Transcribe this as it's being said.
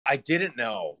I didn't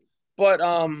know, but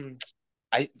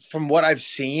I from what I've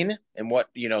seen and what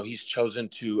he's chosen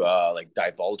to like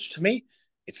divulge to me,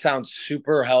 it sounds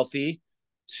super healthy,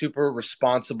 super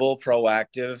responsible,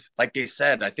 proactive. Like they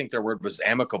said, I think their word was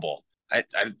amicable.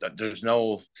 There's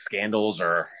no scandals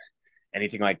or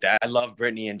anything like that. I love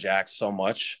Brittany and Jack so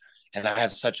much, and I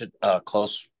have such a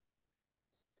close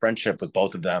friendship with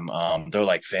both of them. They're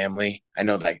like family. I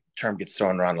know that term gets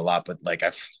thrown around a lot, but like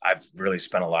I've really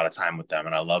spent a lot of time with them,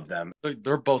 and I love them.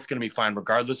 They're both going to be fine,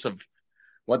 regardless of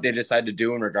what they decide to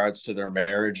do in regards to their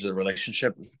marriage, their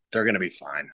relationship. They're going to be fine.